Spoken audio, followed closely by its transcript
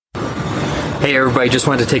Hey everybody, just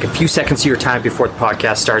wanted to take a few seconds of your time before the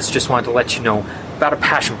podcast starts. Just wanted to let you know about a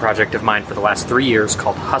passion project of mine for the last 3 years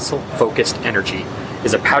called Hustle Focused Energy.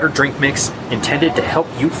 It's a powdered drink mix intended to help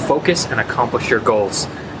you focus and accomplish your goals.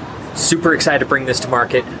 Super excited to bring this to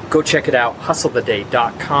market. Go check it out,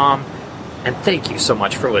 hustletheday.com. And thank you so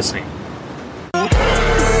much for listening.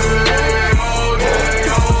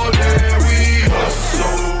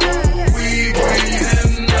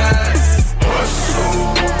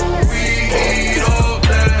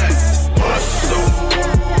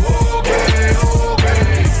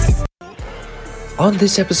 On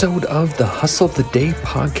this episode of the Hustle the Day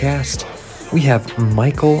podcast, we have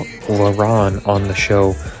Michael Laron on the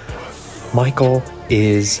show. Michael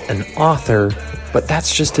is an author, but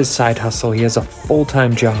that's just his side hustle. He has a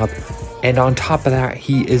full-time job, and on top of that,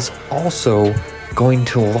 he is also going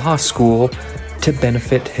to law school to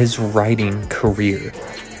benefit his writing career.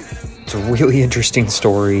 It's a really interesting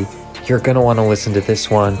story. You're going to want to listen to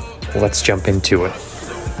this one. Let's jump into it.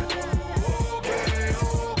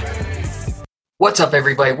 What's up,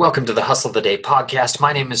 everybody? Welcome to the Hustle the Day podcast.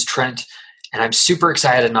 My name is Trent, and I'm super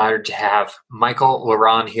excited and honored to have Michael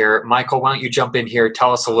Laron here. Michael, why don't you jump in here?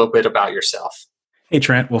 Tell us a little bit about yourself. Hey,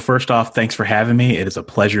 Trent. Well, first off, thanks for having me. It is a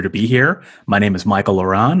pleasure to be here. My name is Michael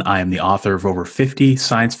Laron. I am the author of over 50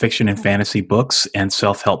 science fiction and fantasy books and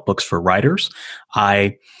self-help books for writers.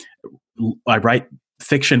 I write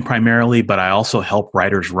fiction primarily, but I also help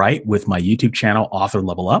writers write with my YouTube channel, Author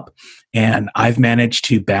Level Up. And I've managed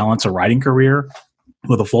to balance a writing career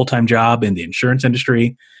with a full-time job in the insurance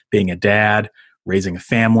industry, being a dad, raising a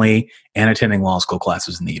family, and attending law school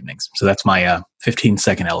classes in the evenings. So that's my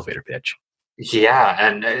 15-second elevator pitch. Yeah,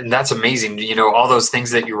 and that's amazing. You know, all those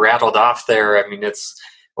things that you rattled off there. I mean, it's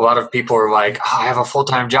a lot of people are like, I have a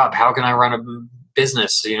full-time job. How can I run a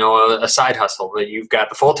business, a side hustle? But you've got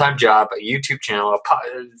the full-time job, a YouTube channel,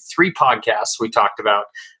 3 podcasts we talked about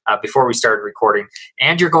before we started recording,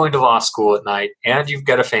 and you're going to law school at night, and you've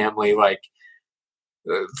got a family.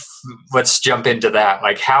 Let's jump into that.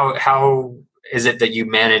 How is it that you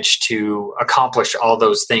manage to accomplish all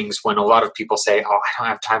those things when a lot of people say, I don't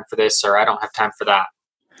have time for this, or I don't have time for that?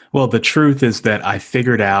 Well, the truth is that I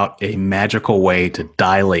figured out a magical way to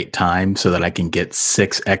dilate time so that I can get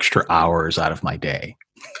 6 extra hours out of my day.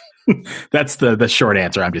 That's the short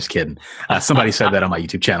answer. I'm just kidding. Somebody said that on my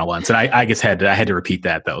YouTube channel once, and I guess I had to repeat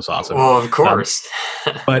that. That was awesome. Well, of course.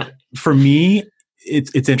 But for me,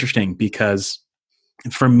 it's interesting because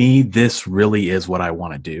for me, this really is what I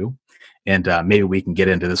want to do. And maybe we can get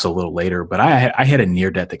into this a little later, but I had a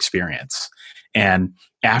near-death experience. And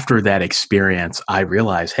after that experience, I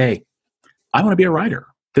realized, hey, I want to be a writer.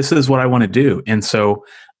 This is what I want to do. And so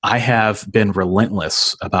I have been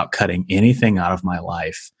relentless about cutting anything out of my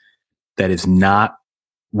life that is not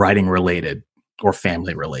writing related or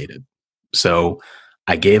family related. So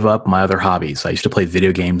I gave up my other hobbies. I used to play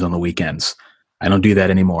video games on the weekends. I don't do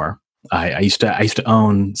that anymore. I used to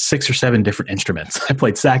own 6 or 7 different instruments. I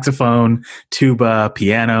played saxophone, tuba,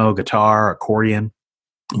 piano, guitar, accordion,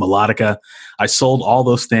 melodica. I sold all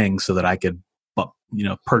those things so that I could,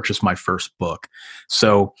 purchase my first book.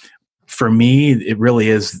 So for me, it really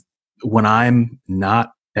is when I'm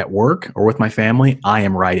not at work or with my family, I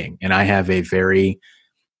am writing, and I have a very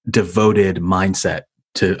devoted mindset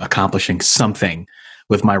to accomplishing something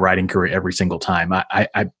with my writing career every single time. I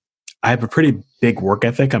have a pretty big work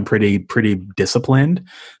ethic. I'm pretty disciplined.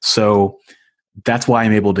 So that's why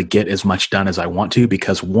I'm able to get as much done as I want to,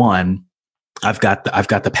 because one, I've got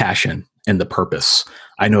the passion and the purpose.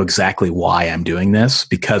 I know exactly why I'm doing this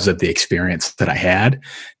because of the experience that I had.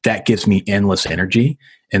 That gives me endless energy.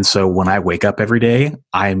 And so when I wake up every day,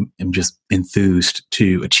 I'm just enthused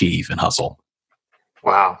to achieve and hustle.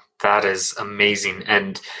 Wow, that is amazing.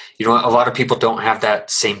 And a lot of people don't have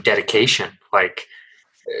that same dedication,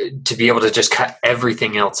 to be able to just cut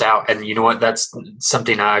everything else out. And you know what? That's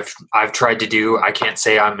something I've tried to do. I can't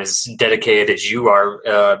say I'm as dedicated as you are,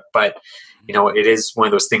 but it is one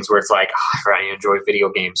of those things where it's like, I enjoy video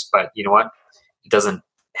games, but you know what? It doesn't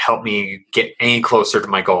help me get any closer to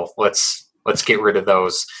my goal. Let's get rid of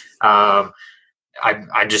those. I'm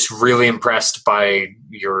just really impressed by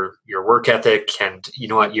your work ethic, and you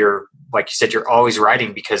know what? You're, like you said, you're always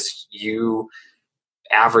writing, because you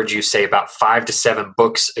say about 5 to 7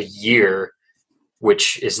 books a year,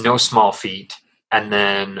 which is no small feat. And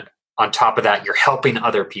then on top of that, you're helping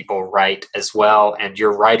other people write as well, and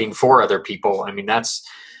you're writing for other people. I mean, that's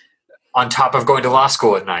on top of going to law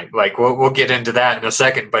school at night. We'll get into that in a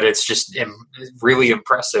second, but it's just really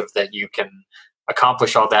impressive that you can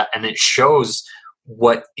accomplish all that. And it shows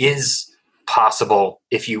what is possible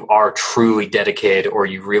if you are truly dedicated, or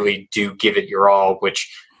you really do give it your all,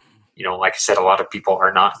 which like I said, a lot of people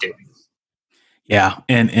are not doing. Yeah.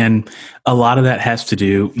 And a lot of that has to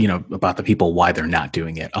do, about the people, why they're not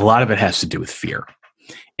doing it. A lot of it has to do with fear.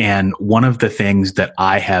 And one of the things that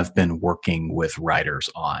I have been working with writers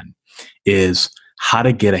on is how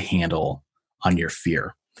to get a handle on your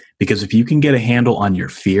fear. Because if you can get a handle on your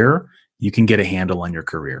fear, you can get a handle on your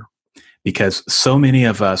career. Because so many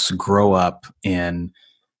of us grow up in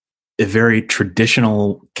a very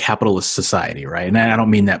traditional capitalist society, right? And I don't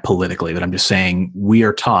mean that politically, but I'm just saying we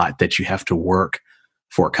are taught that you have to work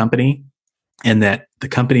for a company and that the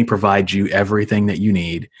company provides you everything that you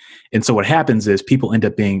need. And so what happens is people end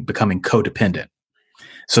up becoming codependent.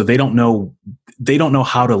 So they don't know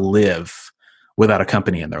how to live without a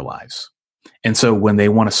company in their lives. And so when they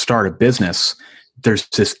want to start a business, there's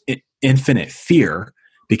this infinite fear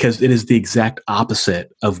because it is the exact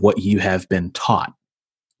opposite of what you have been taught.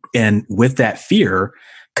 And with that fear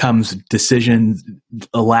comes decisions,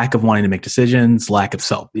 a lack of wanting to make decisions, lack of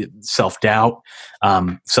self-doubt,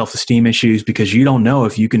 self-esteem issues, because you don't know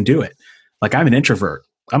if you can do it. Like, I'm an introvert.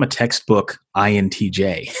 I'm a textbook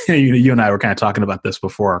INTJ. You and I were kind of talking about this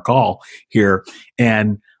before our call here,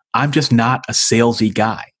 and I'm just not a salesy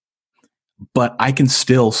guy. But I can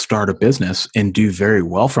still start a business and do very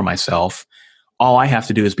well for myself. All I have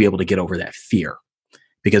to do is be able to get over that fear,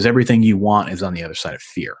 because everything you want is on the other side of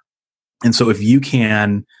fear. And so if you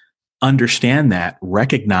can understand that,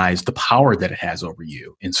 recognize the power that it has over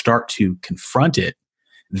you, and start to confront it,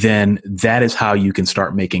 then that is how you can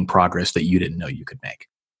start making progress that you didn't know you could make.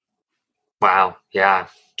 Wow. Yeah.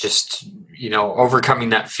 Just, overcoming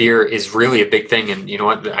that fear is really a big thing. And you know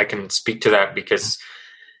what, I can speak to that because,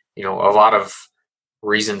 a lot of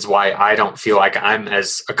reasons why I don't feel like I'm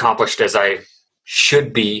as accomplished as I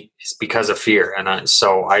should be is because of fear. And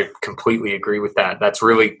so I completely agree with that. That's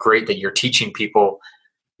really great that you're teaching people,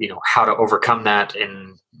 how to overcome that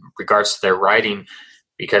in regards to their writing,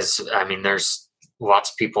 because there's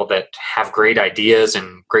lots of people that have great ideas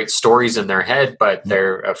and great stories in their head, but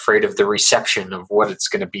they're afraid of the reception of what it's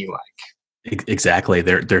going to be like. Exactly.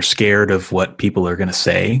 They're scared of what people are going to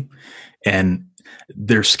say, and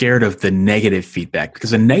they're scared of the negative feedback,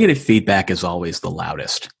 because the negative feedback is always the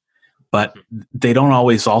loudest. But they don't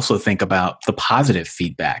always also think about the positive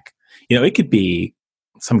feedback. It could be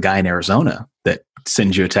some guy in Arizona that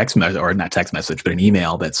sends you a text message, or not text message, but an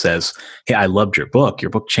email that says, "Hey, I loved your book.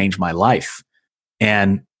 Your book changed my life."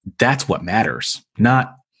 And that's what matters,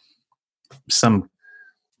 not some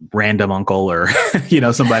random uncle or,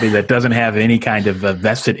 somebody that doesn't have any kind of a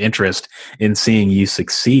vested interest in seeing you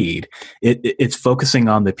succeed. It's focusing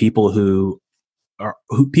on the people who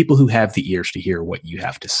have the ears to hear what you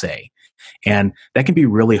have to say. And that can be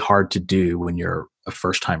really hard to do when you're a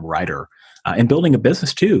first-time writer, and building a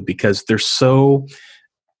business too, because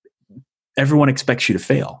everyone expects you to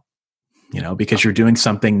fail, because you're doing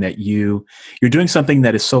something that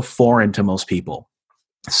is so foreign to most people.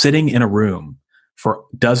 Sitting in a room for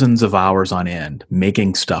dozens of hours on end,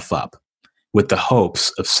 making stuff up with the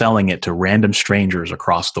hopes of selling it to random strangers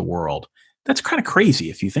across the world. That's kind of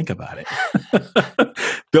crazy if you think about it.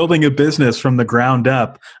 Building a business from the ground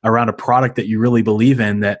up around a product that you really believe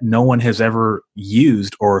in that no one has ever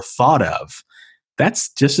used or thought of,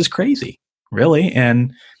 that's just as crazy, really.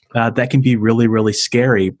 And that can be really, really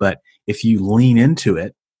scary. But if you lean into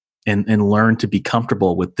it and learn to be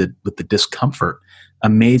comfortable with the discomfort,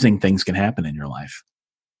 amazing things can happen in your life.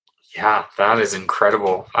 Yeah, that is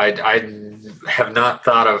incredible. I have not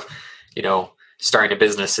thought of, starting a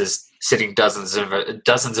business as sitting dozens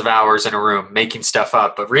of hours in a room making stuff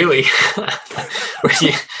up, but really,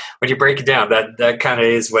 when you break it down, that kind of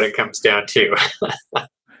is what it comes down to.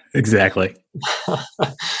 Exactly.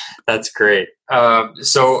 That's great.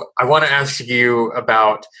 So I want to ask you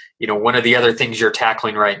about, one of the other things you're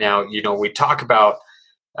tackling right now. We talk about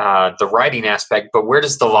the writing aspect, but where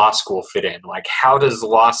does the law school fit in? Like, how does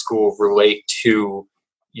law school relate to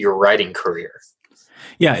your writing career?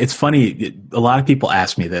 Yeah, it's funny. A lot of people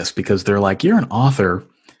ask me this because they're like, "You're an author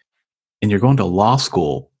and you're going to law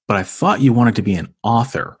school, but I thought you wanted to be an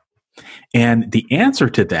author." And the answer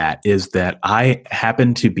to that is that I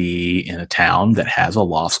happen to be in a town that has a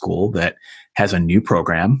law school that has a new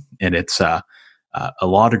program, and it's a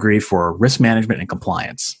law degree for risk management and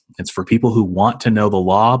compliance. It's for people who want to know the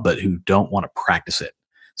law, but who don't want to practice it.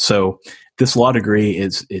 So this law degree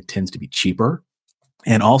it tends to be cheaper.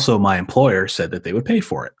 And also my employer said that they would pay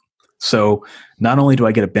for it. So not only do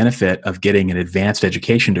I get a benefit of getting an advanced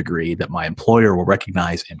education degree that my employer will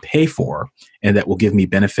recognize and pay for, and that will give me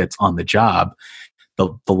benefits on the job, the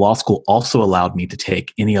law school also allowed me to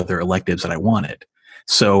take any other electives that I wanted.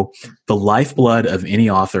 So the lifeblood of any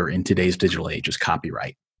author in today's digital age is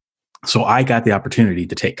copyright. So I got the opportunity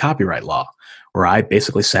to take copyright law, where I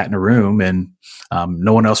basically sat in a room and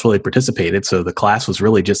no one else really participated. So the class was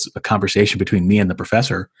really just a conversation between me and the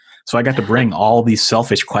professor. So I got to bring all these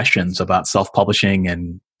selfish questions about self-publishing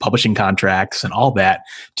and publishing contracts and all that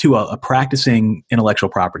to a practicing intellectual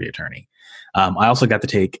property attorney. I also got to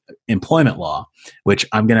take employment law, which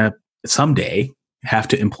I'm going to someday have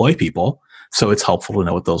to employ people. So it's helpful to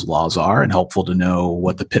know what those laws are and helpful to know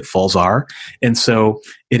what the pitfalls are. And so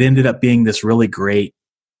it ended up being this really great,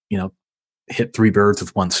 hit three birds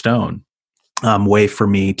with one stone way for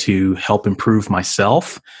me to help improve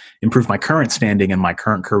myself, improve my current standing in my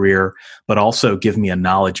current career, but also give me a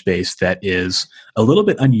knowledge base that is a little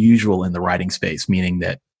bit unusual in the writing space, meaning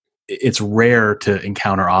that it's rare to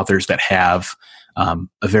encounter authors that have a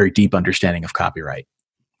very deep understanding of copyright.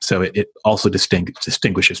 So it also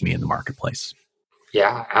distinguishes me in the marketplace.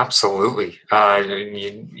 Yeah, absolutely.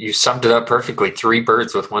 You summed it up perfectly. Three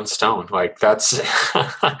birds with one stone. Like that's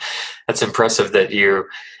that's impressive that you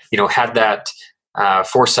had that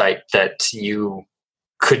foresight that you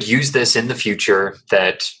could use this in the future,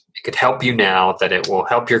 that it could help you now, that it will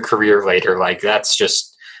help your career later. Like that's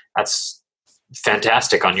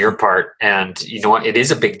fantastic on your part. And you know what? It is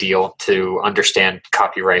a big deal to understand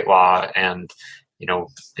copyright law and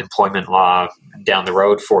employment law down the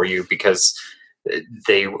road for you, because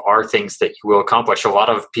they are things that you will accomplish. A lot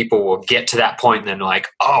of people will get to that point and then like,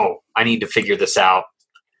 oh, I need to figure this out.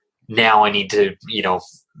 Now I need to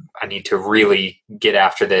really get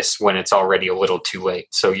after this when it's already a little too late.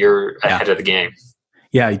 So you're ahead of the game.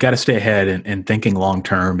 Yeah, you got to stay ahead, and thinking long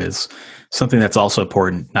term is something that's also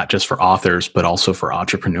important, not just for authors, but also for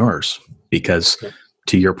entrepreneurs. Because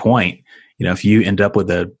to your point, if you end up with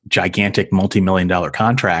a gigantic multi-million-dollar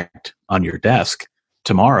contract on your desk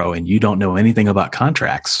tomorrow and you don't know anything about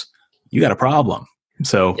contracts, you got a problem.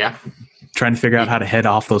 So trying to figure out how to head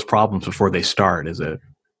off those problems before they start is a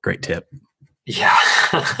great tip. Yeah.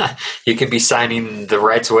 You could be signing the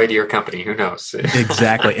rights away to your company. Who knows?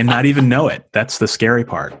 Exactly. And not even know it. That's the scary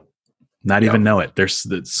part. Not even know it. There's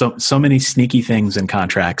so many sneaky things in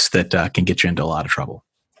contracts that can get you into a lot of trouble.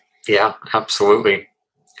 Yeah, absolutely.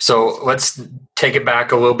 So let's take it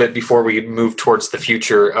back a little bit before we move towards the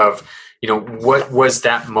future of, what was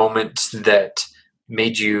that moment that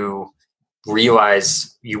made you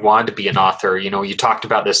realize you wanted to be an author? You talked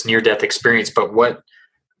about this near-death experience, but what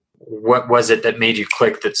was it that made you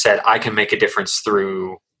click that said, I can make a difference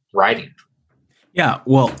through writing? Yeah,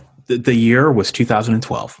 well, the year was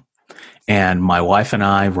 2012, and my wife and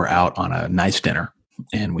I were out on a nice dinner,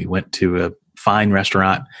 and we went to a fine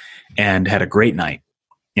restaurant and had a great night.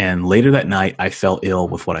 And later that night, I fell ill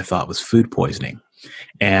with what I thought was food poisoning.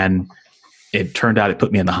 And it turned out it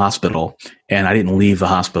put me in the hospital, and I didn't leave the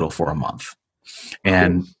hospital for a month.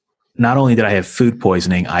 And not only did I have food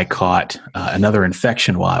poisoning, I caught another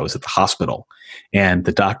infection while I was at the hospital. And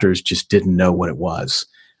the doctors just didn't know what it was.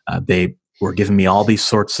 They were giving me all these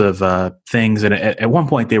sorts of things. And at one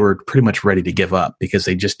point, they were pretty much ready to give up because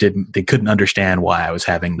they couldn't understand why I was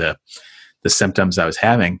having the symptoms I was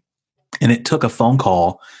having. And it took a phone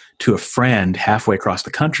call to a friend halfway across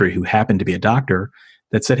the country who happened to be a doctor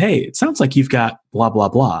that said, hey, it sounds like you've got blah, blah,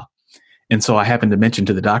 blah. And so I happened to mention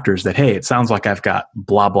to the doctors that, hey, it sounds like I've got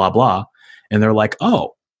blah, blah, blah. And they're like,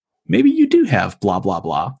 oh, maybe you do have blah, blah,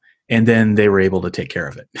 blah. And then they were able to take care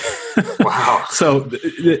of it. Wow. So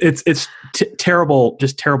it's terrible,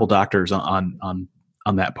 just terrible doctors on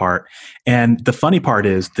that part. And the funny part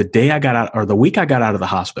is the week I got out of the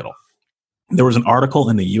hospital, there was an article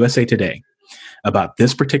in the USA Today about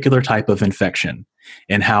this particular type of infection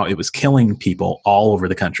and how it was killing people all over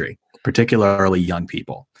the country, particularly young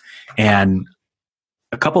people. And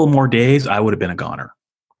a couple of more days, I would have been a goner,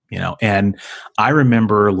 And I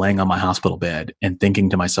remember laying on my hospital bed and thinking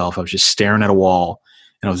to myself, I was just staring at a wall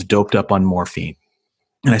and I was doped up on morphine.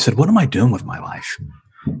 And I said, what am I doing with my life?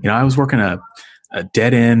 I was working a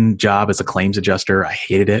dead-end job as a claims adjuster. I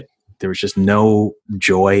hated it. There was just no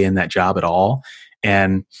joy in that job at all.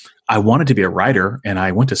 And I wanted to be a writer, and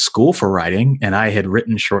I went to school for writing, and I had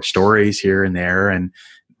written short stories here and there, and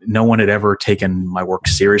no one had ever taken my work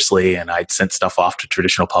seriously. And I'd sent stuff off to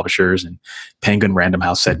traditional publishers, and Penguin Random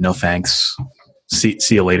House said, no, thanks. See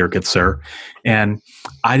you later, good sir. And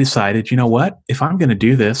I decided, you know what? If I'm going to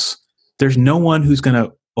do this, there's no one who's going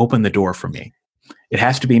to open the door for me. It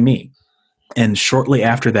has to be me. And shortly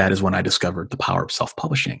after that is when I discovered the power of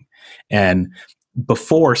self-publishing. And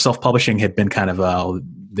before, self-publishing had been kind of,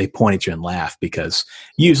 they point at you and laugh, because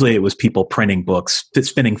usually it was people printing books,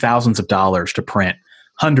 spending thousands of dollars to print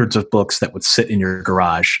hundreds of books that would sit in your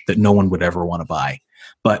garage that no one would ever want to buy.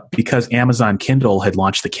 But because Amazon Kindle had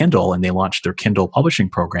launched the Kindle and they launched their Kindle publishing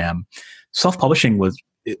program, self-publishing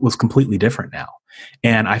was completely different now.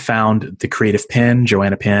 And I found the Creative Pen,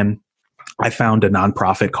 Joanna Penn. I found a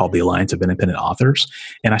nonprofit called the Alliance of Independent Authors.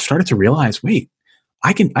 And I started to realize, wait,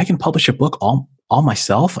 I can publish a book all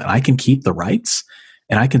myself, and I can keep the rights,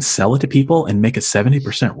 and I can sell it to people and make a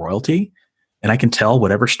 70% royalty. And I can tell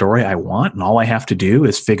whatever story I want. And all I have to do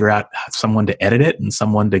is figure out someone to edit it and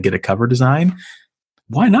someone to get a cover design.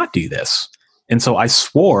 Why not do this? And so I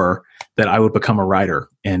swore that I would become a writer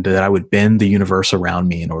and that I would bend the universe around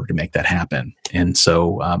me in order to make that happen. And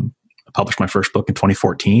so I published my first book in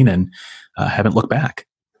 2014 and haven't looked back.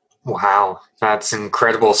 Wow, that's an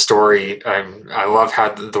incredible story. I love how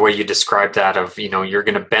the way you described that of, you're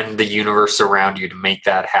going to bend the universe around you to make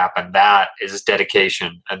that happen. That is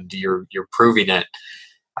dedication, and you're proving it.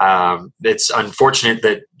 It's unfortunate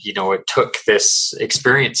that, it took this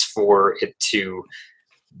experience for it to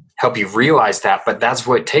help you realize that, but that's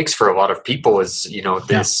what it takes for a lot of people is,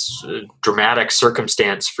 this dramatic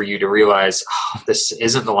circumstance for you to realize, this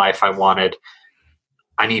isn't the life I wanted.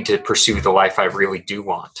 I need to pursue the life I really do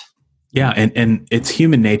want. Yeah. And it's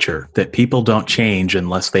human nature that people don't change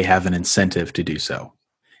unless they have an incentive to do so.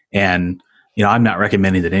 And, I'm not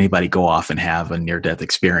recommending that anybody go off and have a near-death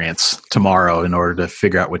experience tomorrow in order to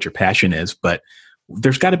figure out what your passion is, but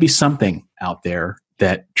there's got to be something out there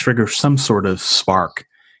that triggers some sort of spark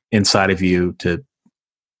inside of you to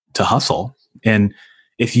hustle. And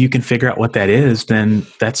if you can figure out what that is, then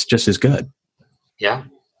that's just as good. Yeah,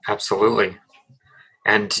 absolutely.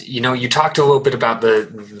 And, you talked a little bit about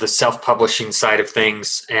the self-publishing side of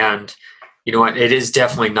things, and you know what, it is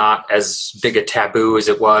definitely not as big a taboo as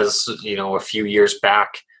it was, a few years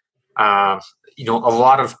back. A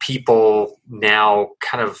lot of people now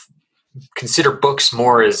kind of consider books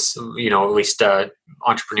more as, at least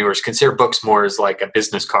entrepreneurs consider books more as like a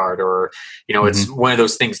business card, or, it's one of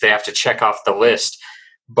those things they have to check off the list.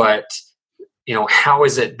 But, how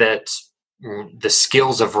is it that the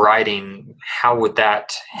skills of writing, how would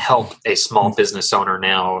that help a small business owner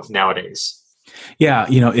nowadays? Yeah.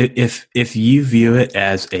 If you view it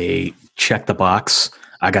as a check the box,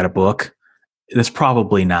 I got a book, that's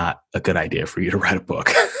probably not a good idea for you to write a book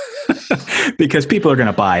because people are going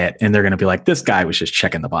to buy it and they're going to be like, this guy was just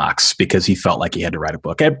checking the box because he felt like he had to write a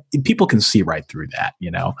book. People can see right through that,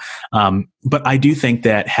 but I do think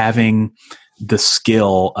that having the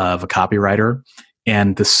skill of a copywriter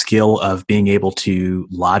and the skill of being able to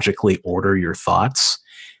logically order your thoughts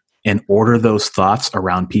and order those thoughts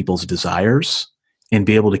around people's desires and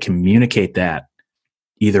be able to communicate that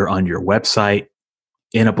either on your website,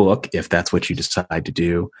 in a book, if that's what you decide to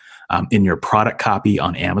do, in your product copy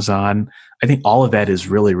on Amazon. I think all of that is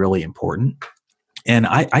really, really important. And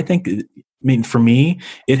I think, for me,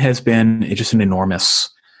 it has been just an enormous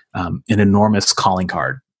calling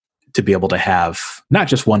card to be able to have not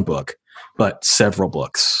just one book, but several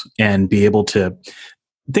books, and be able to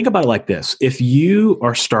think about it like this. If you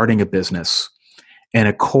are starting a business and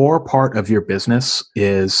a core part of your business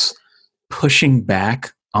is pushing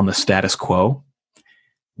back on the status quo,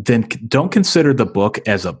 then don't consider the book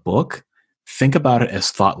as a book. Think about it as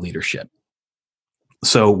thought leadership.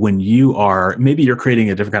 So when maybe you're creating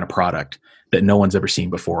a different kind of product that no one's ever seen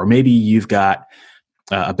before, or maybe you've got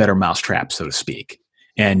a better mousetrap, so to speak,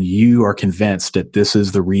 and you are convinced that this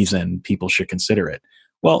is the reason people should consider it.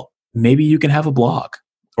 Well, maybe you can have a blog,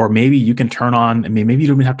 or maybe you can maybe you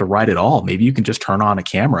don't even have to write at all. Maybe you can just turn on a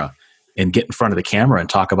camera and get in front of the camera and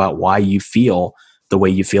talk about why you feel the way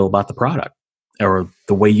you feel about the product or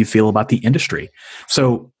the way you feel about the industry.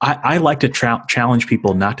 So I like to challenge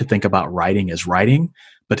people not to think about writing as writing,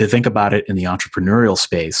 but to think about it in the entrepreneurial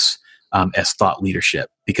space as thought leadership,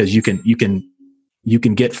 because you can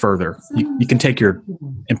get further. You can take your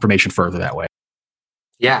information further that way.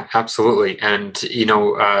 Yeah, absolutely. And,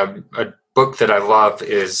 a book that I love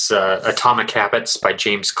is Atomic Habits by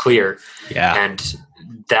James Clear. Yeah. And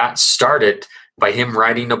that started by him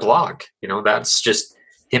writing a blog. That's just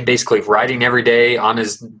him basically writing every day on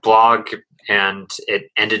his blog, and it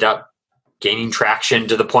ended up gaining traction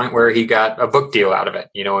to the point where he got a book deal out of it.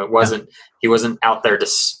 He wasn't out there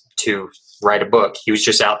to write a book. He was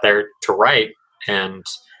just out there to write and,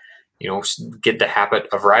 get the habit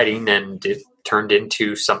of writing, and it turned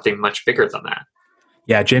into something much bigger than that.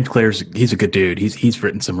 Yeah, James Clear, he's a good dude. He's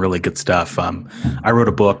written some really good stuff. I wrote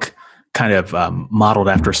a book kind of modeled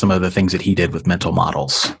after some of the things that he did with mental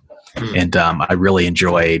models. And I really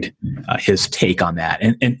enjoyed his take on that.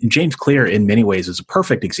 And James Clear, in many ways, is a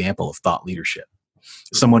perfect example of thought leadership.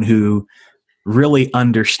 Someone who really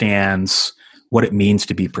understands what it means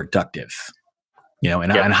to be productive.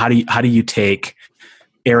 And how do you take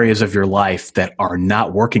areas of your life that are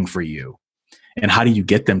not working for you, and how do you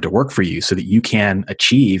get them to work for you so that you can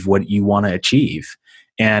achieve what you want to achieve.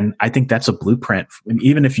 And I think that's a blueprint.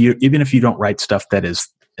 Even if you don't write stuff that is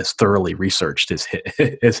as thoroughly researched as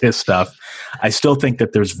his stuff, I still think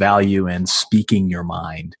that there's value in speaking your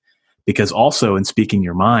mind, because also in speaking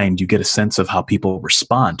your mind, you get a sense of how people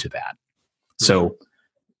respond to that. So,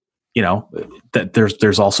 that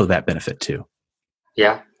there's also that benefit too.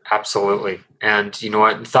 Yeah, absolutely. And you know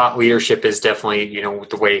what? Thought leadership is definitely,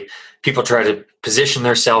 the way people try to position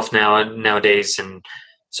themselves nowadays in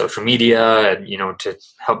social media and, to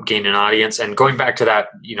help gain an audience. And going back to that,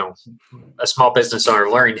 a small business owner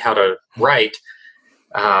learning how to write.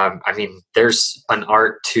 There's an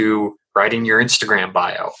art to writing your Instagram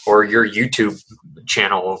bio or your YouTube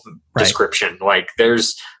channel description. Like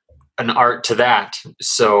there's an art to that.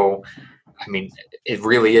 So, it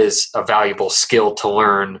really is a valuable skill to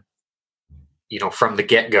learn, from the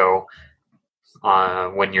get-go,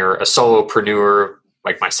 when you're a solopreneur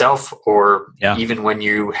like myself, or even when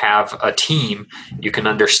you have a team, you can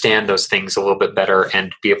understand those things a little bit better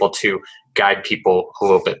and be able to guide people a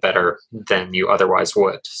little bit better than you otherwise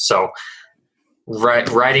would. So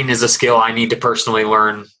writing is a skill I need to personally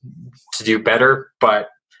learn to do better, but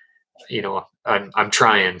I'm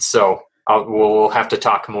trying. So we'll have to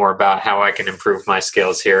talk more about how I can improve my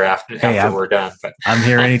skills here after we're done. But I'm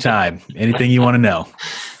here anytime. Anything you want to know.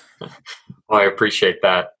 Well, I appreciate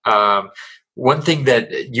that. One thing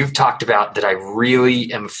that you've talked about that I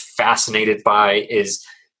really am fascinated by is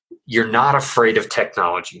you're not afraid of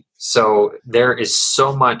technology. So there is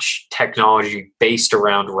so much technology based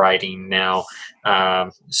around writing now.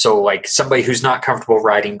 So like somebody who's not comfortable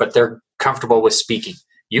writing, but they're comfortable with speaking.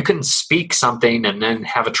 You can speak something and then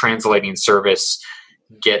have a translating service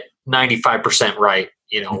get 95% right,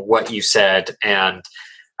 what you said. And,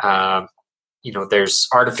 there's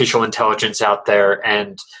artificial intelligence out there,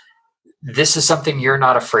 and this is something you're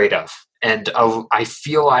not afraid of. And I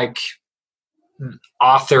feel like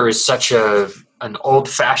author is such an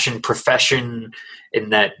old-fashioned profession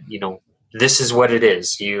in that, this is what it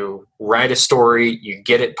is. You write a story, you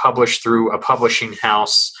get it published through a publishing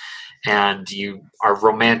house, and you are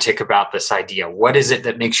romantic about this idea. What is it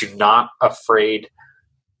that makes you not afraid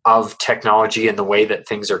of technology and the way that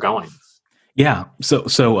things are going? Yeah.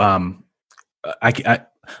 So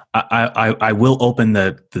I will open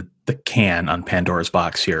the can on Pandora's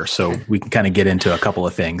box here, so we can kind of get into a couple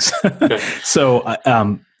of things. So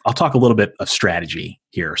I'll talk a little bit of strategy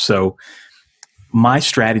here. So my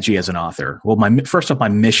strategy as an author, my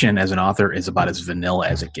mission as an author is about as vanilla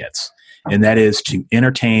as it gets. And that is to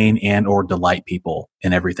entertain and or delight people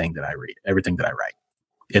in everything that I read, everything that I write.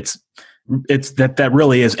 It's that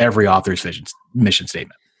really is every author's mission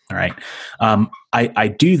statement. All right. I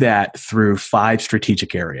do that through 5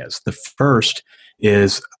 strategic areas. The first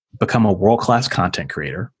is become a world-class content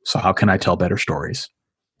creator. So how can I tell better stories?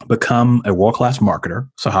 Become a world-class marketer.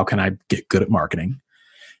 So how can I get good at marketing?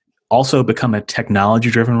 Also become a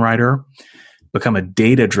technology-driven writer. Become a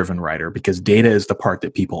data-driven writer, because data is the part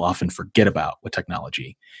that people often forget about with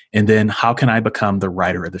technology. And then how can I become the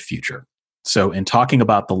writer of the future? So in talking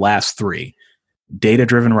about the last 3,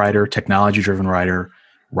 data-driven writer, technology-driven writer,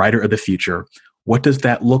 writer of the future, what does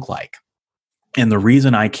that look like? And the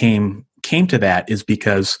reason I came to that is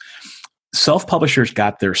because self-publishers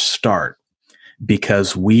got their start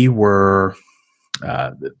because we were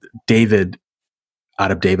David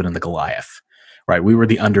out of David and the Goliath. Right, we were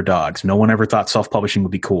the underdogs. No one ever thought self-publishing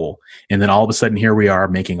would be cool. And then all of a sudden, here we are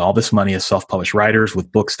making all this money as self-published writers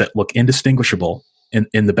with books that look indistinguishable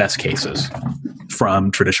in the best cases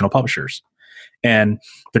from traditional publishers. And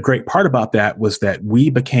the great part about that was that we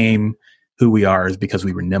became who we are is because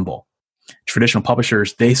we were nimble. Traditional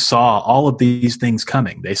publishers, they saw all of these things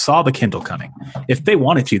coming. They saw the Kindle coming. If they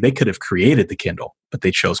wanted to, they could have created the Kindle, but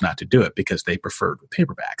they chose not to do it because they preferred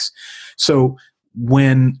paperbacks. So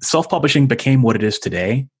when self-publishing became what it is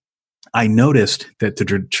today, I noticed that the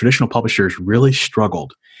traditional publishers really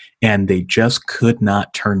struggled and they just could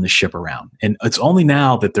not turn the ship around. And it's only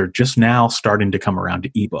now that they're just now starting to come around to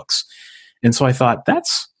ebooks. And so I thought,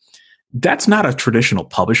 that's not a traditional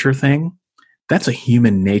publisher thing. That's a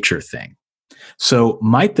human nature thing. So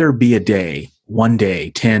might there be a day, one day,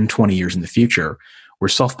 10, 20 years in the future, where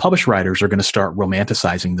self-published writers are going to start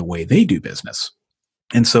romanticizing the way they do business?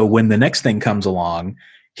 And so when the next thing comes along,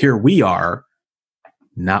 here we are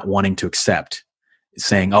not wanting to accept,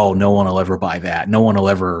 saying, "Oh, no one will ever buy that. No one will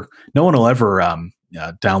ever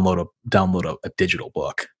download a digital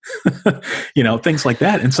book," things like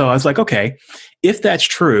that. And so I was like, okay, if that's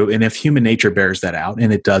true, and if human nature bears that out,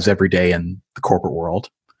 and it does every day in the corporate world,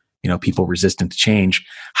 people resistant to change.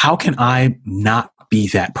 How can I not be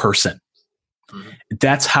that person? Mm-hmm.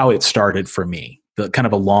 That's how it started for me. The kind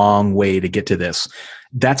of a long way to get to this.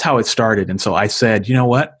 That's how it started. And so I said, you know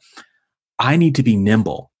what? I need to be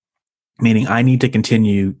nimble, meaning I need to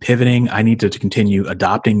continue pivoting. I need to continue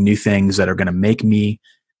adopting new things that are going to make me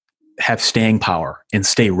have staying power and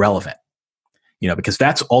stay relevant. Because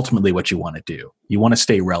that's ultimately what you want to do. You want to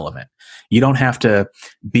stay relevant. You don't have to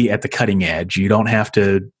be at the cutting edge. You don't have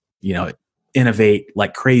to, innovate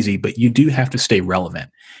like crazy, but you do have to stay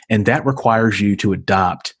relevant. And that requires you to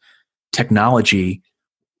adopt technology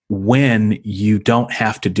when you don't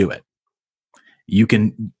have to do it. You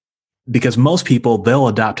can, because most people, they'll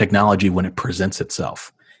adopt technology when it presents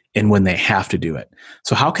itself and when they have to do it.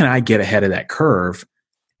 So how can I get ahead of that curve?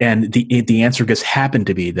 And the answer just happened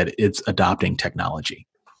to be that it's adopting technology.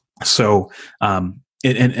 So, and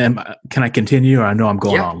can I continue? I know I'm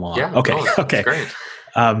going on long. Yeah, okay. Okay. Great.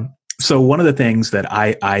 So one of the things that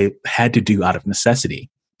I had to do out of necessity,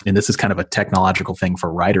 and this is kind of a technological thing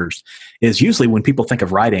for writers, is usually when people think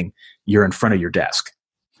of writing, you're in front of your desk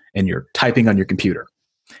and you're typing on your computer,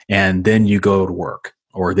 and then you go to work,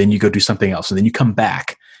 or then you go do something else, and then you come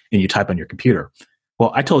back and you type on your computer.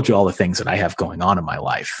 Well, I told you all the things that I have going on in my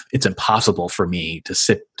life. It's impossible for me to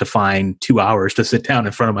find 2 hours to sit down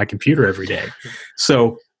in front of my computer every day.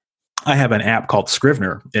 So I have an app called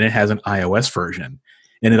Scrivener, and it has an iOS version,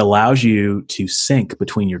 and it allows you to sync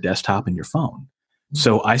between your desktop and your phone.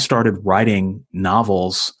 So I started writing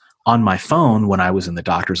novels on my phone when I was in the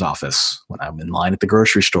doctor's office, when I'm in line at the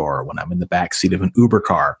grocery store, when I'm in the backseat of an Uber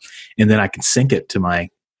car, and then I can sync it to my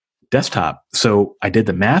desktop. So I did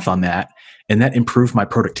the math on that, and that improved my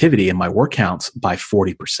productivity and my word counts by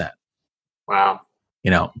 40%. Wow.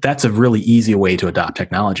 That's a really easy way to adopt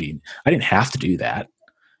technology. I didn't have to do that.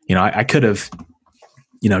 I could have,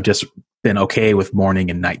 just been okay with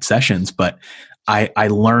morning and night sessions, but I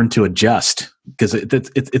learned to adjust, because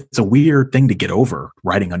it's a weird thing to get over,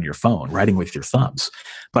 writing on your phone, writing with your thumbs.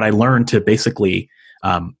 But I learned to basically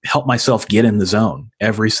help myself get in the zone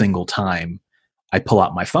every single time I pull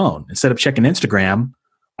out my phone. Instead of checking Instagram,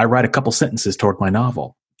 I write a couple sentences toward my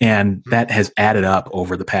novel. And that has added up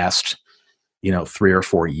over the past, 3 or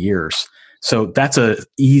 4 years. So that's an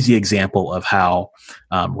easy example of how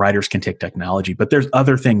writers can take technology. But there's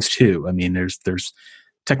other things too. I mean, there's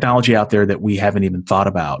technology out there that we haven't even thought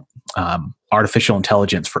about. Artificial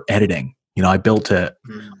intelligence for editing. I built a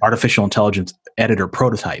artificial intelligence editor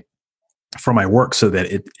prototype for my work so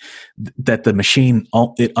that the machine,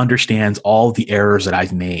 it understands all the errors that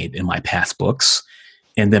I've made in my past books,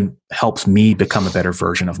 and then helps me become a better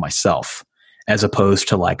version of myself, as opposed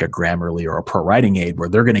to like a Grammarly or a Pro Writing Aid, where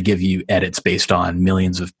they're going to give you edits based on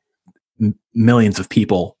millions of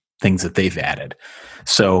people, things that they've added.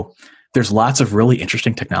 So there's lots of really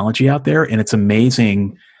interesting technology out there, and it's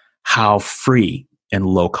amazing how free and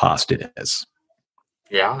low cost it is.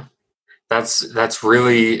 Yeah, that's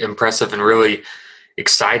really impressive and really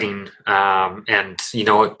exciting. And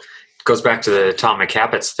it goes back to the atomic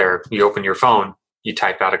habits there. You open your phone, you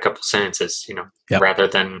type out a couple sentences, Yep. rather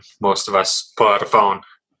than most of us pull out a phone,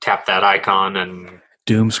 tap that icon, and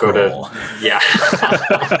doom scroll. Yeah.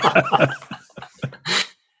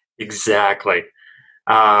 Exactly.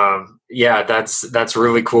 Yeah, that's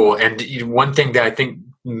really cool. And one thing that I think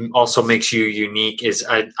also makes you unique is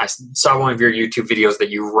I saw one of your YouTube videos that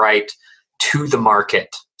you write to the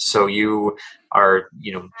market. So you are,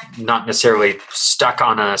 not necessarily stuck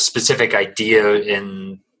on a specific idea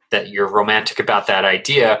in that you're romantic about that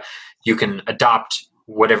idea. You can adopt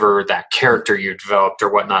whatever that character you developed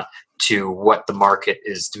or whatnot to what the market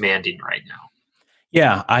is demanding right now.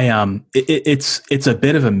 Yeah, it's a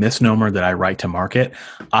bit of a misnomer that I write to market.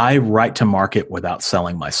 I write to market without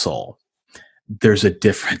selling my soul. There's a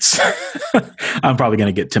difference. I'm probably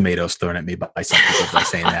going to get tomatoes thrown at me by some people by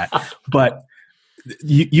saying that. But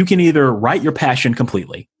you can either write your passion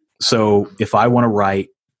completely. So if I want to write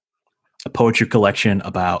a poetry collection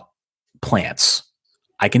about plants,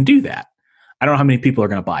 I can do that. I don't know how many people are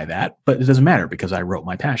going to buy that, but it doesn't matter because I wrote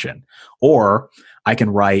my passion. Or I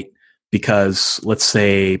can write because, let's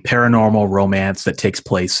say, paranormal romance that takes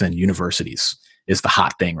place in universities is the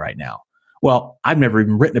hot thing right now. Well, I've never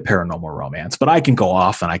even written a paranormal romance, but I can go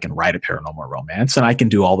off and I can write a paranormal romance and I can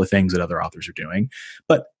do all the things that other authors are doing.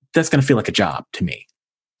 But that's going to feel like a job to me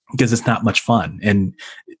because it's not much fun and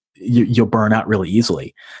you'll burn out really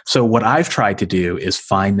easily. So what I've tried to do is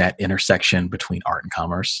find that intersection between art and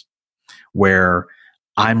commerce where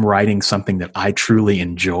I'm writing something that I truly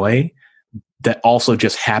enjoy that also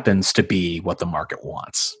just happens to be what the market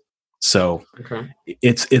wants. So Okay.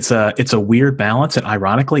 it's a weird balance, and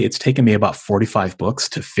ironically, it's taken me about 45 books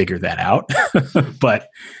to figure that out. But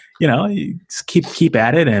you just keep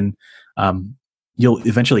at it, and you'll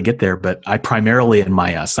eventually get there. But I primarily in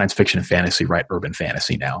my science fiction and fantasy write urban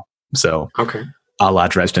fantasy now. So Okay. a la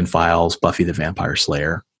Dresden Files, Buffy the Vampire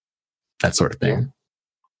Slayer, that sort of thing.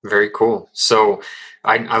 Yeah. Very cool. So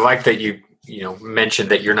I like that you mentioned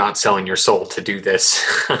that you're not selling your soul to do this.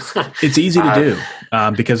 It's easy to do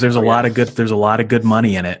because there's a lot of good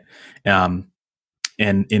money in it. And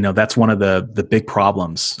that's one of the big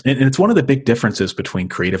problems. And it's one of the big differences between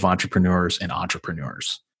creative entrepreneurs and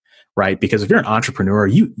entrepreneurs, right? Because if you're an entrepreneur,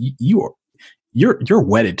 you're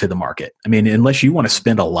wedded to the market. I mean, unless you want to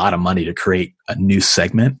spend a lot of money to create a new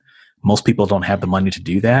segment, most people don't have the money to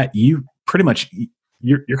do that. You pretty much,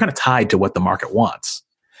 you're kind of tied to what the market wants.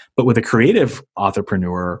 But with a creative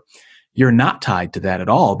entrepreneur, you're not tied to that at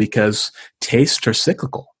all because tastes are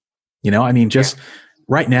cyclical.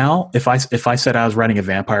 Right now, if I said I was writing a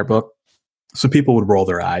vampire book, some people would roll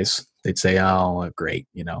their eyes. They'd say, "Oh, great,"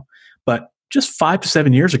 But just 5 to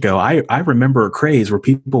 7 years ago, I remember a craze where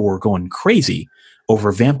people were going crazy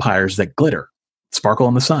over vampires that glitter, sparkle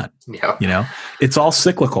in the sun. Yeah. It's all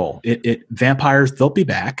cyclical. Vampires, they'll be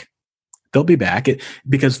back. They'll be back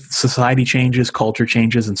because society changes, culture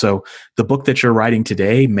changes. And so the book that you're writing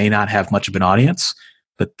today may not have much of an audience,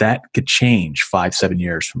 but that could change 5, 7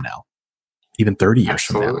 years from now, even 30 years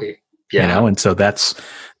from now. Yeah. And so that's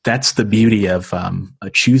the beauty of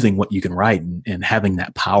choosing what you can write and having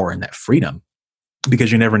that power and that freedom,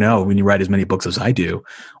 because you never know when you write as many books as I do,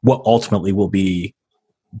 what ultimately will be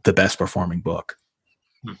the best performing book.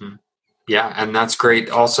 Mm-hmm. Yeah, and that's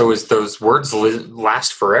great. Also, is those words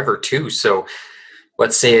last forever too. So,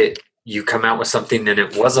 let's say you come out with something and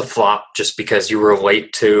it was a flop just because you were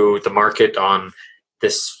late to the market on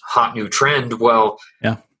this hot new trend. Well,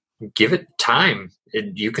 give it time.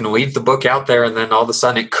 You can leave the book out there, and then all of a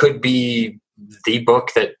sudden, it could be the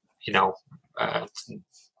book that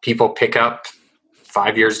people pick up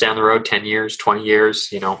 5 years down the road, 10 years, 20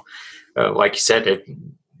 years. Like you said,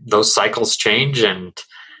 those cycles change, and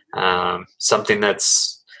something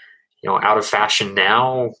that's out of fashion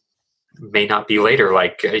now may not be later.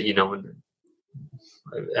 Like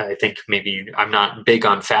I think maybe I'm not big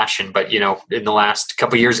on fashion, but in the last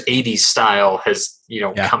couple of years, 80s style has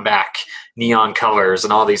come back, neon colors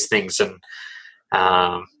and all these things, and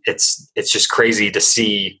it's just crazy to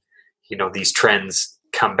see these trends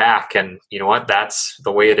come back. And you know what, that's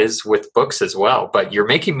the way it is with books as well. But you're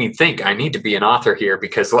making me think I need to be an author here,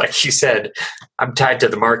 because like you said, I'm tied to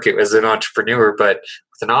the market as an entrepreneur, but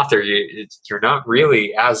with an author, you're not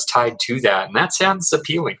really as tied to that, and that sounds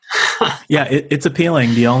appealing. Yeah, it's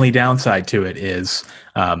appealing. The only downside to it is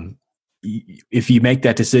if you make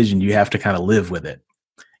that decision, you have to kind of live with it,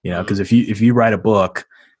 because if you write a book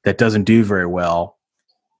that doesn't do very well,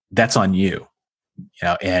 that's on you,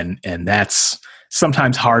 and that's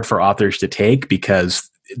sometimes hard for authors to take, because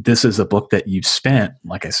this is a book that you've spent,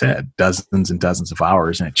 like I said, dozens and dozens of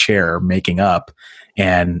hours in a chair making up,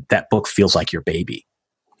 and that book feels like your baby.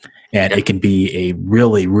 And it can be a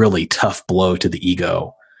really, really tough blow to the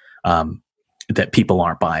ego that people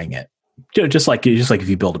aren't buying it. Just like if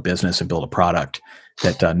you build a business and build a product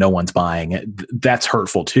that no one's buying it, that's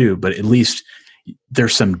hurtful too. But at least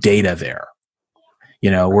there's some data there,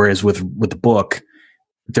 whereas with the book,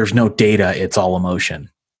 there's no data, it's all emotion,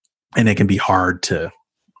 and it can be hard to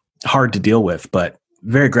deal with, but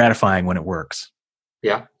very gratifying when it works.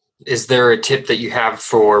 Yeah. Is there a tip that you have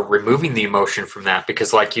for removing the emotion from that?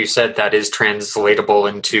 Because like you said, that is translatable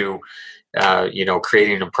into,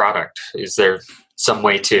 creating a product. Is there some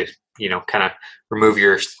way to, kind of remove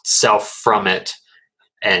yourself from it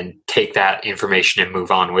and take that information and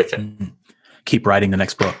move on with it? Keep writing the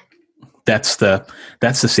next book. That's the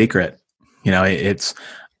secret.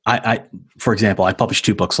 I for example, I published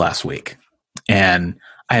 2 books last week, and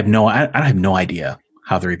I have no idea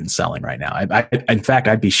how they're even selling right now. In fact,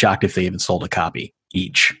 I'd be shocked if they even sold a copy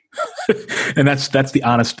each. And that's the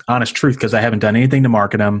honest truth, because I haven't done anything to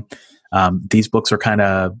market them. These books are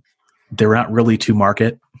they're not really to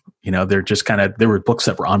market. They're just there were books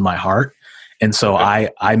that were on my heart. And so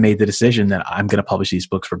I made the decision that I'm going to publish these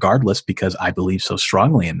books regardless, because I believe so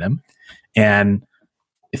strongly in them. And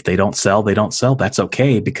if they don't sell, they don't sell. That's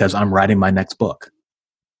okay, because I'm writing my next book.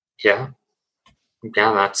 Yeah.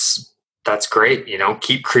 Yeah. That's great.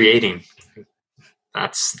 Keep creating.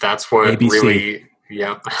 That's what ABC. Really,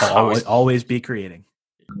 yeah. Always be creating.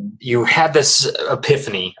 You had this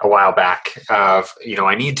epiphany a while back of,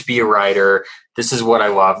 I need to be a writer. This is what I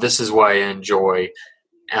love. This is what I enjoy.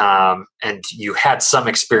 and you had some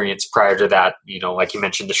experience prior to that, like you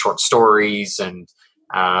mentioned, the short stories and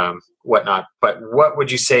whatnot. But what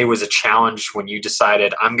would you say was a challenge when you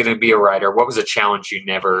decided I'm going to be a writer? What was a challenge you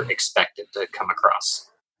never expected to come across?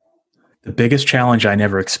 The biggest challenge I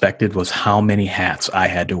never expected was how many hats I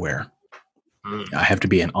had to wear. I have to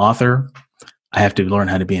be an author. I have to learn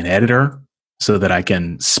how to be an editor so that I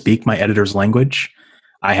can speak my editor's language.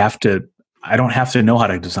 I don't have to know how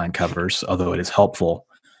to design covers, although it is helpful,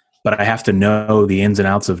 but I have to know the ins and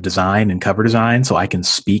outs of design and cover design so I can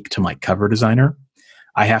speak to my cover designer.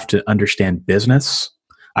 I have to understand business.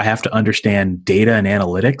 I have to understand data and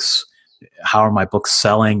analytics. How are my books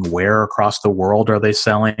selling? Where across the world are they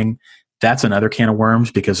selling? That's another can of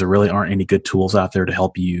worms because there really aren't any good tools out there to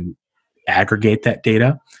help you aggregate that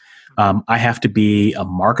data. I have to be a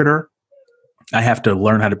marketer. I have to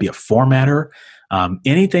learn how to be a formatter.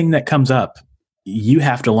 Anything that comes up, you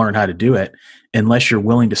have to learn how to do it unless you're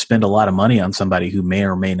willing to spend a lot of money on somebody who may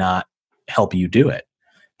or may not help you do it.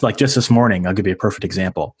 Like just this morning, I'll give you a perfect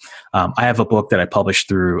example. I have a book that I published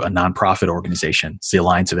through a nonprofit organization. It's the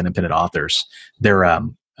Alliance of Independent Authors. They're a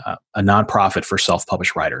nonprofit for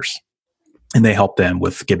self-published writers. And they help them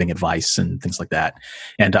with giving advice and things like that.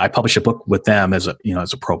 And I published a book with them as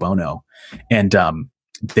a pro bono. And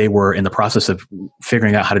they were in the process of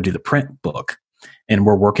figuring out how to do the print book. And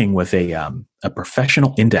we're working with a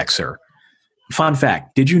professional indexer. Fun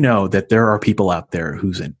fact, did you know that there are people out there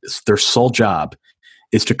their sole job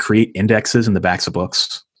is to create indexes in the backs of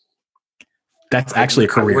books? That's actually a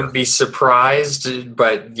career. I wouldn't be surprised,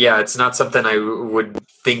 but yeah, it's not something I would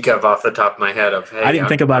think of off the top of my head. Hey, I didn't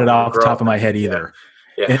think about it off the top of my head either.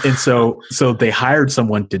 Yeah. And so they hired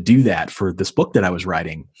someone to do that for this book that I was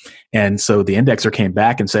writing. And so the indexer came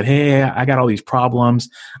back and said, hey, I got all these problems.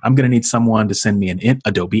 I'm going to need someone to send me an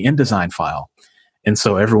Adobe InDesign file. And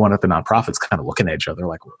so everyone at the nonprofit's kind of looking at each other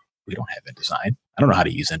like, we don't have InDesign. I don't know how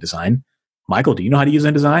to use InDesign. Michael, do you know how to use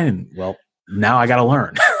InDesign? And well, now I got to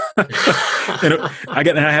learn. And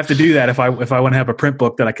I have to do that if I want to have a print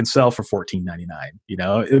book that I can sell for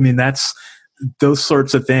 $14.99. I mean, that's those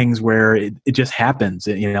sorts of things where it just happens.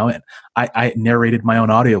 And I narrated my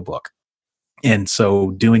own audiobook, and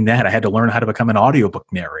so doing that, I had to learn how to become an audiobook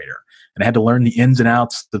narrator, and I had to learn the ins and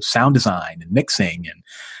outs of sound design and mixing. And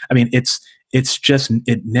I mean, it's just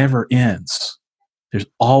it never ends. There's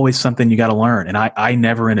always something you got to learn, and I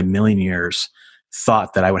never in a million years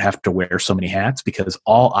thought that I would have to wear so many hats, because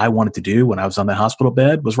all I wanted to do when I was on the hospital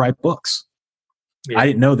bed was write books. Yeah. I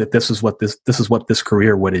didn't know that this is what this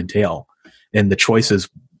career would entail and the choices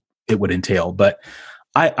it would entail. But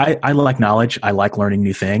I like knowledge. I like learning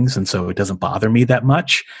new things. And so it doesn't bother me that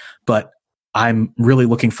much, but I'm really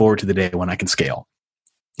looking forward to the day when I can scale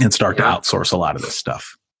and start to outsource a lot of this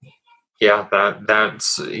stuff. Yeah,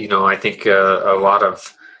 that's, I think a lot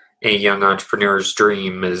of a young entrepreneur's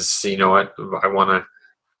dream is, I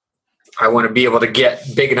want to be able to get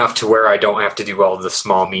big enough to where I don't have to do all the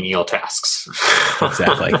small menial tasks.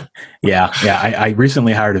 Exactly. Yeah. I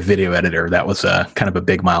recently hired a video editor. That was kind of a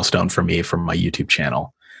big milestone for me from my YouTube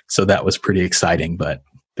channel. So that was pretty exciting, but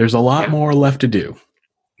there's a lot more left to do.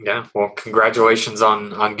 Yeah. Well, congratulations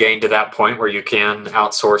on getting to that point where you can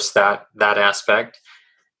outsource that aspect.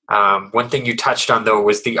 One thing you touched on, though,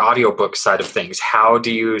 was the audiobook side of things. How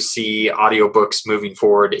do you see audiobooks moving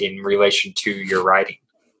forward in relation to your writing?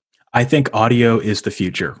 I think audio is the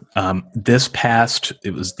future.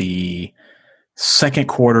 It was the second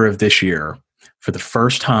quarter of this year, for the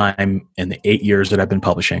first time in the 8 years that I've been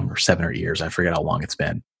publishing, or 7 or 8 years, I forget how long it's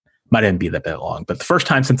been. Might even be that long, but the first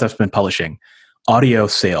time since I've been publishing, audio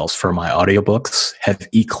sales for my audiobooks have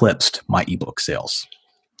eclipsed my ebook sales.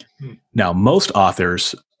 Now, most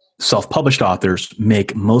authors, self-published authors,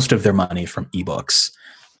 make most of their money from ebooks.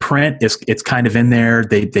 Print it's kind of in there.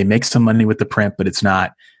 They make some money with the print, but it's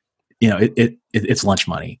not, it's lunch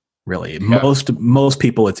money, really. Yeah. Most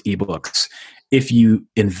people, it's ebooks. If you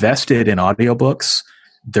invested in audiobooks,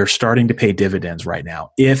 they're starting to pay dividends right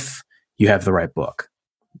now if you have the right book.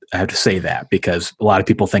 I have to say that because a lot of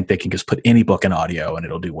people think they can just put any book in audio and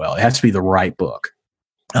it'll do well. It has to be the right book.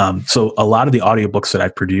 So a lot of the audiobooks that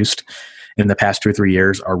I've produced in the past 2 or 3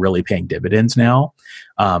 years are really paying dividends now.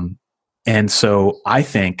 And so I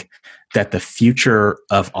think that the future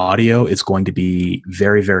of audio is going to be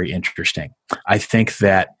very, very interesting. I think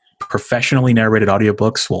that professionally narrated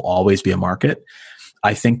audiobooks will always be a market.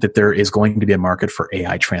 I think that there is going to be a market for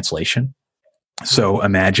AI translation. So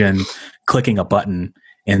imagine clicking a button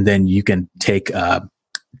and then you can take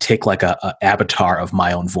like a avatar of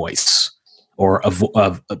my own voice, or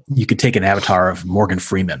you could take an avatar of Morgan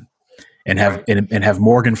Freeman and have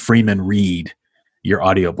Morgan Freeman read your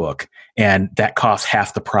audiobook, and that costs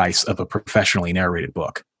half the price of a professionally narrated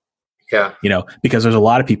book. Yeah. Because there's a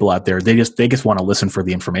lot of people out there, they just want to listen for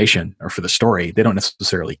the information or for the story. They don't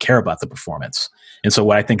necessarily care about the performance. And so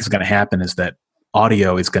what I think is going to happen is that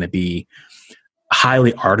audio is going to be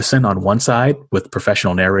highly artisan on one side with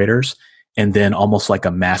professional narrators, and then almost like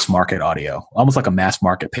a mass market audio, almost like a mass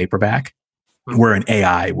market paperback, where an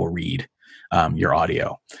AI will read your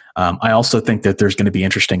audio. I also think that there's going to be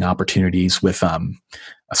interesting opportunities with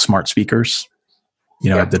smart speakers.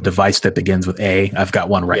 The device that begins with A. I've got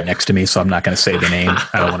one right next to me, so I'm not going to say the name.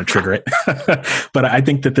 I don't want to trigger it. But I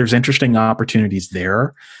think that there's interesting opportunities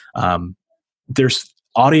there. There's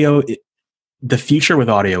audio. The future with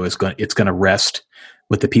audio it's going to rest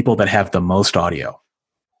with the people that have the most audio.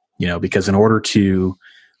 Because in order to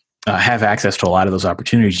have access to a lot of those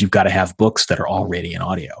opportunities, you've got to have books that are already in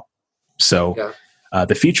audio. So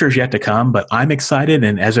the future is yet to come, but I'm excited.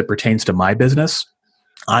 And as it pertains to my business,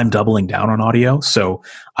 I'm doubling down on audio. So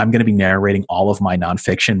I'm going to be narrating all of my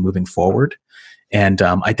nonfiction moving forward. And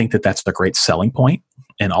I think that that's a great selling point,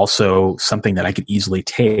 and also something that I can easily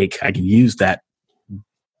take. I can use that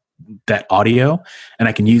audio, and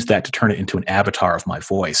I can use that to turn it into an avatar of my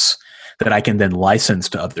voice that I can then license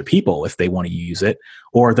to other people if they want to use it,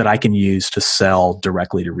 or that I can use to sell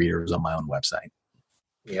directly to readers on my own website.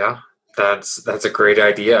 Yeah, that's a great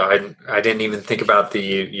idea. I didn't even think about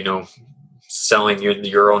the, selling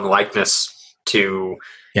your own likeness to,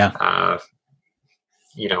 for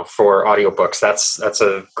audiobooks. That's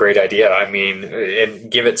a great idea. I mean,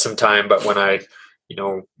 and give it some time, but when I,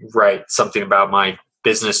 write something about my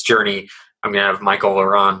business journey, I'm going to have Michael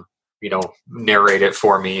Laurent, narrate it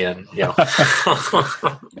for me. And,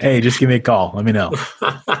 Hey, just give me a call. Let me know.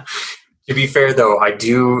 To be fair though,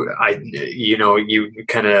 you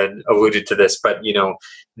kind of alluded to this, but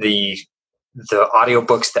the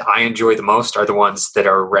audiobooks that I enjoy the most are the ones that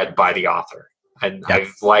are read by the author. And I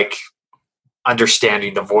like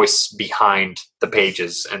understanding the voice behind the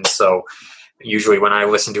pages. And so usually when I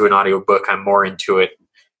listen to an audiobook, I'm more into it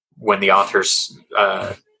when the author's,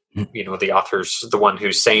 the author's the one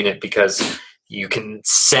who's saying it, because you can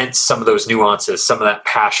sense some of those nuances, some of that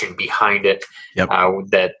passion behind it,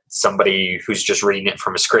 that somebody who's just reading it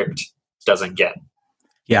from a script doesn't get.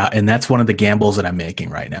 Yeah, and that's one of the gambles that I'm making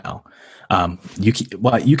right now. You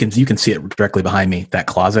can see it directly behind me. That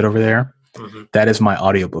closet over there, that is my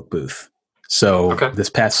audiobook booth. So this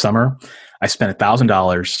past summer, I spent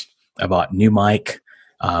 $1,000. I bought new mic,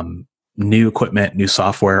 new equipment, new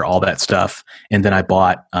software, all that stuff, and then I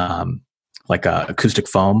bought acoustic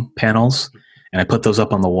foam panels, and I put those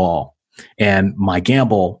up on the wall. And my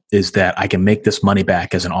gamble is that I can make this money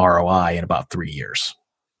back as an ROI in about 3 years.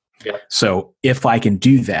 Yeah. So if I can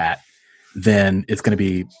do that, then it's going to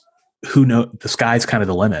be, the sky's kind of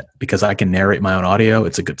the limit, because I can narrate my own audio.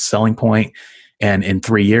 It's a good selling point. And in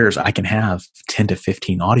 3 years, I can have 10 to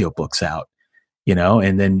 15 audiobooks out,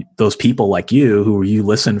 and then those people like you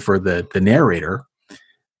listen for the narrator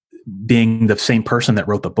being the same person that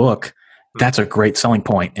wrote the book. That's a great selling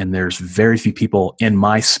point. And there's very few people in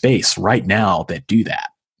my space right now that do that.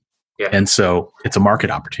 Yeah. And so it's a market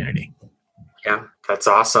opportunity. Yeah, that's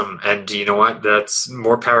awesome. And you know what? That's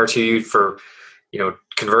more power to you for,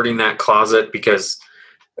 converting that closet, because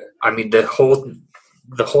I mean, the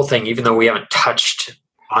whole thing, even though we haven't touched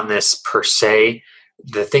on this per se,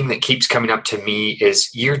 the thing that keeps coming up to me is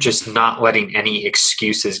you're just not letting any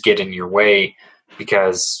excuses get in your way,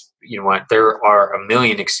 because you know what, there are a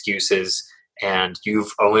million excuses and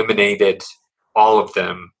you've eliminated all of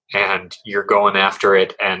them and you're going after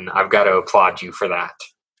it. And I've got to applaud you for that.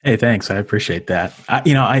 Hey, thanks. I appreciate that.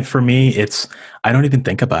 For me, I don't even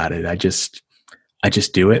think about it. I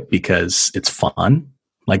just do it because it's fun.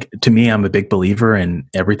 Like, to me, I'm a big believer in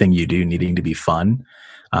everything you do needing to be fun.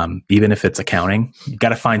 Even if it's accounting, you got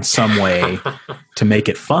to find some way to make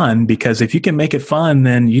it fun, because if you can make it fun,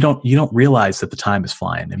 then you don't realize that the time is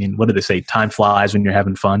flying. I mean, what do they say? Time flies when you're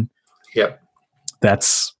having fun. Yep.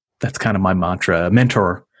 That's kind of my mantra. A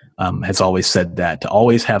mentor has always said that, to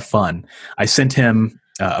always have fun. I sent him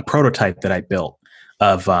a prototype that I built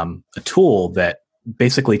of a tool that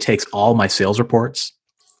basically takes all my sales reports.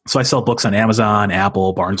 So I sell books on Amazon,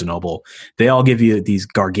 Apple, Barnes & Noble. They all give you these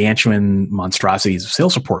gargantuan monstrosities of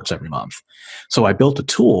sales reports every month. So I built a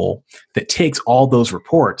tool that takes all those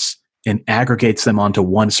reports and aggregates them onto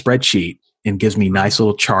one spreadsheet and gives me nice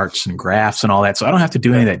little charts and graphs and all that. So I don't have to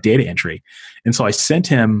do any of that data entry. And so I sent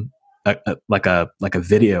him a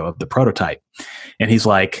video of the prototype. And he's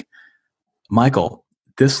like, Michael,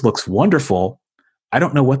 this looks wonderful. I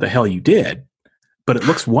don't know what the hell you did, but it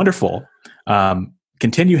looks wonderful.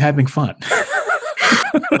 Continue having fun.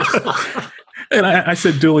 And I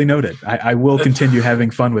said, duly noted. I will continue having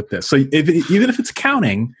fun with this. So even if it's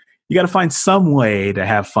accounting, you got to find some way to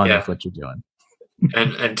have fun with what you're doing.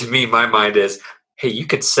 And to me, my mind is, hey, you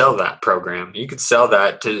could sell that program. You could sell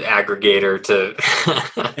that to Aggregator, to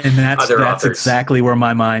and that's authors. Exactly where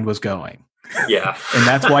my mind was going. Yeah. And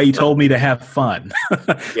that's why you told me to have fun.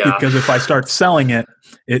 Because if I start selling it,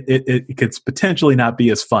 it could potentially not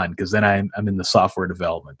be as fun, because then I'm in the software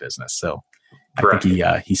development business. So I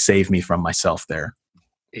think he saved me from myself there.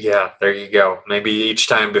 Yeah, there you go. Maybe each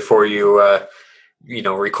time before you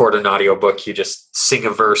record an audiobook, you just sing a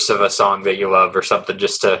verse of a song that you love or something,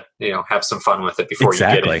 just to, have some fun with it before you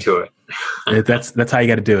get into it. That's how you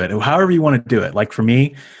got to do it. However you want to do it. Like for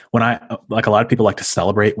me, when a lot of people like to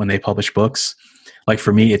celebrate when they publish books, like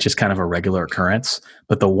for me, it's just kind of a regular occurrence.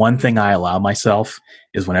 But the one thing I allow myself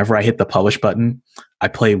is whenever I hit the publish button, I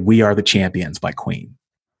play We Are the Champions by Queen.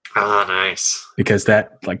 Ah, nice. Because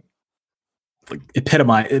that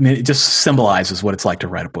it just symbolizes what it's like to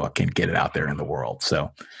write a book and get it out there in the world.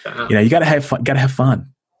 So, you got to have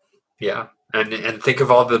fun. Yeah. And think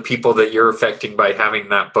of all the people that you're affecting by having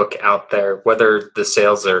that book out there, whether the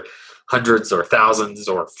sales are hundreds or thousands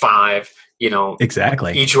or 5,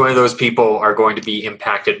 exactly. Each one of those people are going to be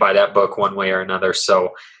impacted by that book one way or another.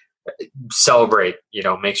 So celebrate,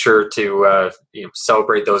 make sure to,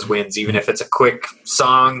 celebrate those wins, even if it's a quick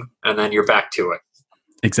song and then you're back to it.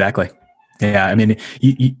 Exactly. Yeah. I mean,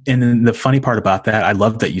 and then the funny part about that, I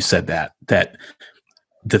love that you said that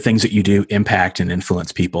the things that you do impact and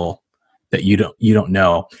influence people that you don't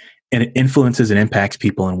know, and it influences and impacts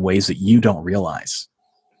people in ways that you don't realize.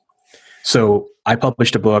 So I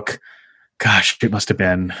published a book, gosh, it must have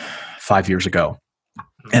been 5 years ago.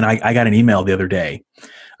 And I got an email the other day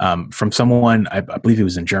from someone, I believe he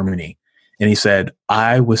was in Germany. And he said,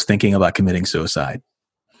 I was thinking about committing suicide,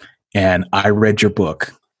 and I read your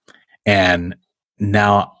book, and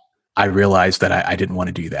now I realized that I didn't want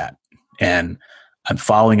to do that. And I'm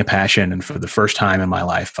following a passion. And for the first time in my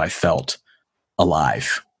life, I felt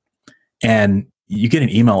alive. And you get an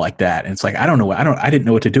email like that, and it's like, I didn't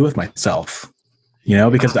know what to do with myself,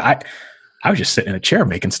 because I was just sitting in a chair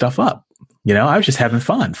making stuff up. I was just having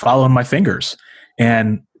fun, following my fingers.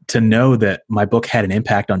 And to know that my book had an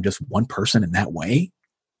impact on just one person in that way.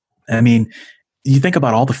 I mean, you think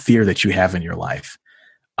about all the fear that you have in your life.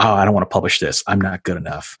 Oh, I don't want to publish this. I'm not good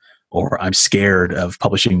enough. Or I'm scared of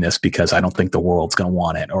publishing this because I don't think the world's going to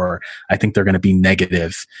want it. Or I think they're going to be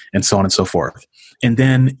negative, and so on and so forth. And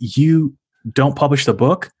then you don't publish the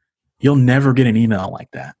book, you'll never get an email like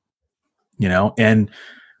that. And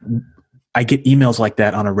I get emails like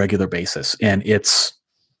that on a regular basis. And it's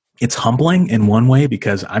humbling in one way,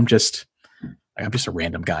 because I'm just a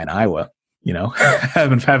random guy in Iowa,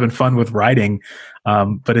 having fun with writing.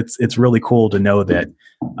 But it's really cool to know that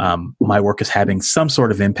my work is having some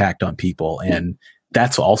sort of impact on people. And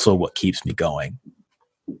that's also what keeps me going.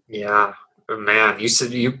 Yeah, man, you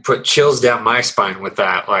said you put chills down my spine with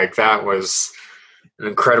that. Like, that was an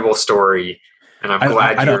incredible story. And I'm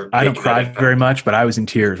glad I don't cry very much, but I was in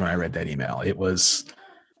tears when I read that email. It was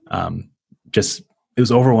it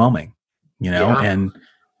was overwhelming, and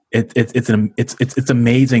it's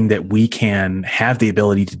amazing that we can have the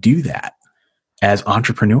ability to do that as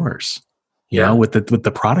entrepreneurs, with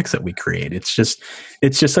the products that we create. It's just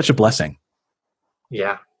such a blessing.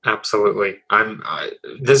 Yeah, absolutely.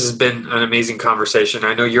 This has been an amazing conversation.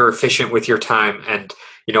 I know you're efficient with your time, and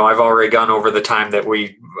I've already gone over the time that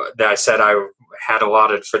I said I had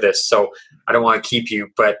allotted for this, so I don't want to keep you,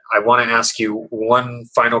 but I want to ask you one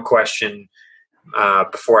final question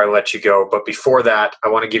before I let you go. But before that, I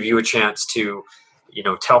want to give you a chance to,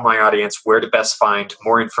 tell my audience where to best find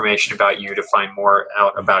more information about you, to find more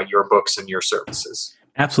out about your books and your services.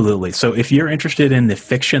 Absolutely. So if you're interested in the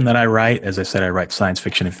fiction that I write, as I said, I write science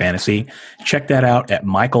fiction and fantasy, check that out at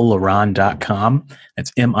michaellaronn.com. That's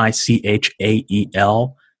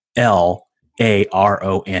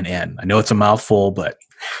MichaelLaronn. I know it's a mouthful, but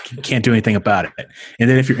can't do anything about it. And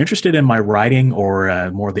then if you're interested in my writing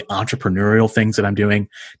or more of the entrepreneurial things that I'm doing,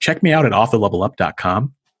 check me out at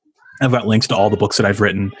authorlevelup.com. I've got links to all the books that I've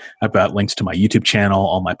written. I've got links to my YouTube channel,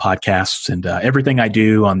 all my podcasts, and everything I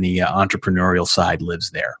do on the entrepreneurial side lives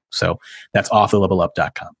there. So that's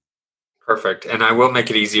authorlevelup.com. Perfect. And I will make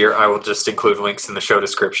it easier. I will just include links in the show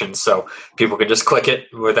description so people can just click it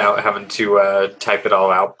without having to type it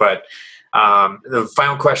all out. But the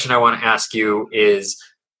final question I want to ask you is,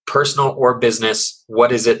 personal or business,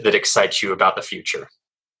 what is it that excites you about the future?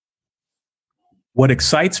 What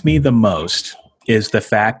excites me the most is the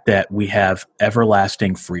fact that we have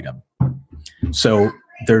everlasting freedom. So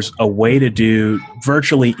there's a way to do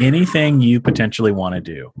virtually anything you potentially want to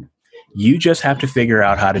do. You just have to figure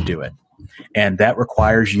out how to do it. And that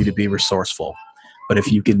requires you to be resourceful. But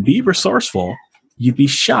if you can be resourceful, you'd be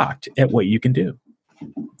shocked at what you can do.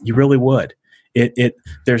 You really would.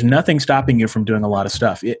 There's nothing stopping you from doing a lot of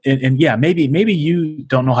stuff. And yeah, maybe you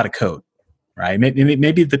don't know how to code, right?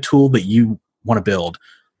 Maybe the tool that you want to build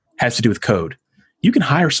has to do with code. You can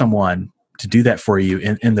hire someone to do that for you,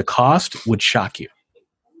 and the cost would shock you.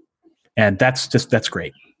 And that's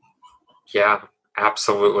great. Yeah,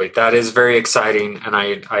 absolutely. That is very exciting, and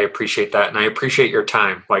I appreciate that, and I appreciate your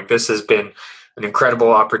time. Like, this has been an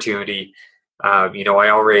incredible opportunity. I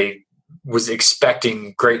already was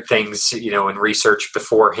expecting great things, in research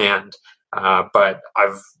beforehand, but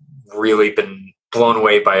I've really been blown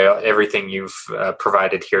away by everything you've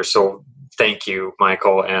provided here. So thank you,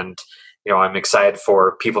 Michael. And, I'm excited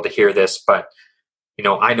for people to hear this, but,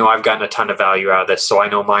 I know I've gotten a ton of value out of this. So I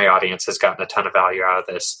know my audience has gotten a ton of value out of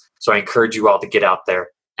this. So I encourage you all to get out there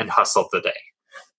and hustle today.